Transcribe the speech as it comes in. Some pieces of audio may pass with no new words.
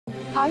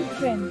Hi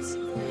friends.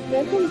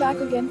 Welcome back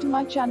again to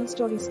my channel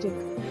Storiistic.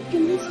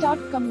 Can we start?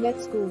 Come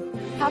let's go.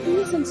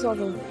 Happiness and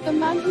sorrow. A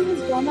man who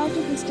has gone out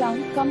of his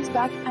town comes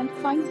back and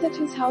finds that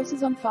his house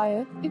is on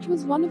fire. It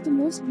was one of the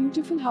most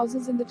beautiful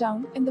houses in the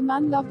town, and the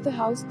man loved the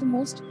house the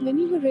most.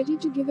 Many were ready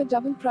to give a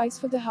double price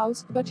for the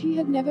house, but he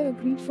had never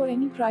agreed for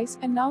any price,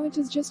 and now it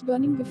is just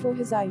burning before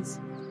his eyes.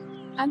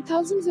 And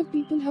thousands of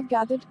people have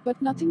gathered,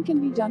 but nothing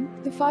can be done.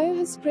 The fire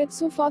has spread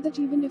so far that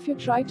even if you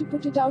try to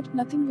put it out,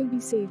 nothing will be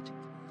saved.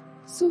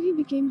 So he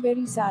became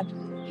very sad.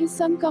 His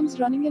son comes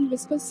running and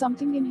whispers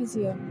something in his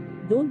ear.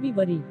 Don't be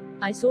worried.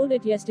 I sold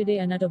it yesterday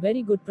and at a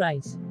very good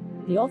price.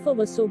 The offer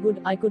was so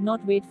good I could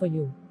not wait for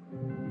you.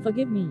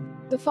 Forgive me.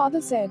 The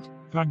father said.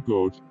 Thank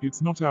God,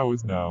 it's not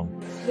ours now.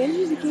 Then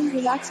he became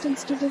relaxed and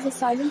stood as a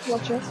silent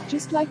watcher,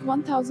 just like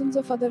 1,000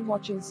 of other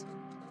watchers.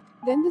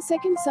 Then the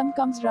second son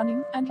comes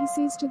running, and he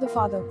says to the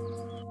father,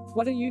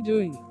 What are you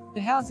doing?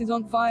 The house is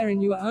on fire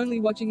and you are only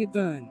watching it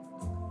burn.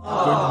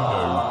 Don't you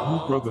know,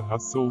 your brother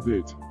has sold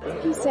it.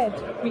 He said.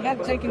 We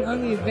have taken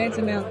only advance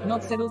amount,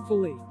 not settled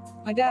fully.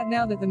 I doubt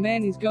now that the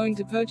man is going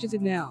to purchase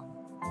it now.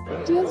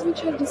 Tears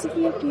which had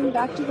disappeared came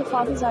back to the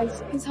father's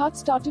eyes. His heart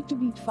started to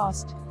beat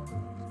fast.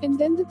 And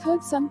then the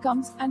third son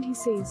comes, and he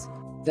says,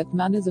 That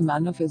man is a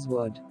man of his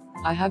word.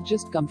 I have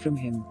just come from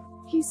him.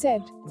 He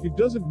said. It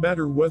doesn't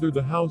matter whether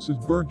the house is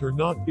burnt or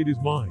not, it is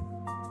mine.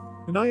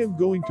 And I am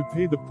going to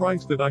pay the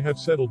price that I have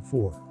settled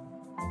for.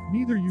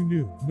 Neither you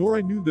knew, nor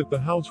I knew that the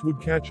house would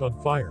catch on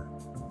fire.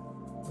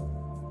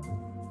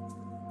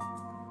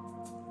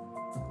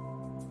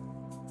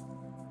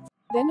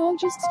 Then all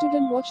just stood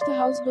and watched the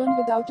house burn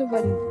without a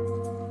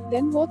worry.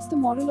 Then what's the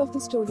moral of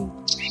the story?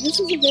 This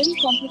is a very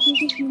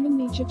complicated human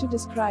nature to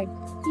describe.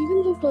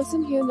 Even though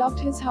person here loved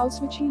his house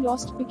which he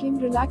lost, became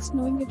relaxed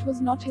knowing it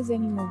was not his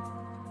anymore.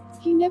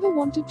 He never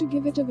wanted to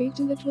give it away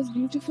till it was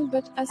beautiful,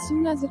 but as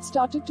soon as it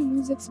started to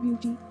lose its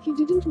beauty, he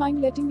didn't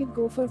mind letting it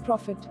go for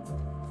profit.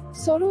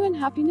 Sorrow and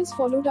happiness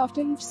followed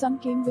after each son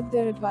came with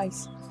their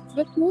advice.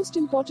 But most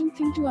important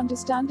thing to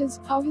understand is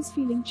how his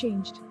feeling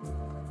changed.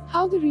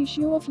 How the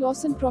ratio of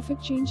loss and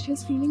profit changed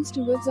his feelings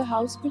towards a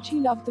house which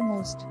he loved the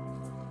most.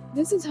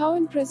 This is how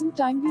in present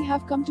time we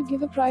have come to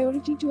give a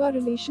priority to our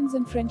relations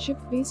and friendship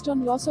based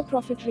on loss or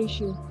profit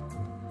ratio.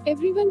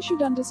 Everyone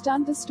should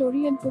understand this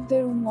story and put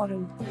their own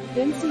moral.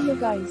 Then see you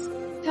guys.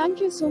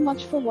 Thank you so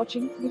much for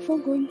watching. Before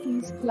going,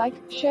 please like,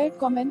 share,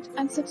 comment,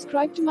 and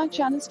subscribe to my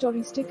channel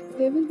Storiistic.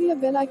 There will be a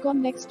bell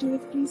icon next to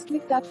it. Please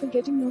click that for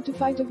getting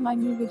notified of my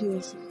new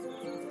videos.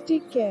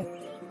 Take care.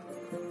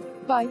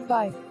 Bye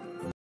bye.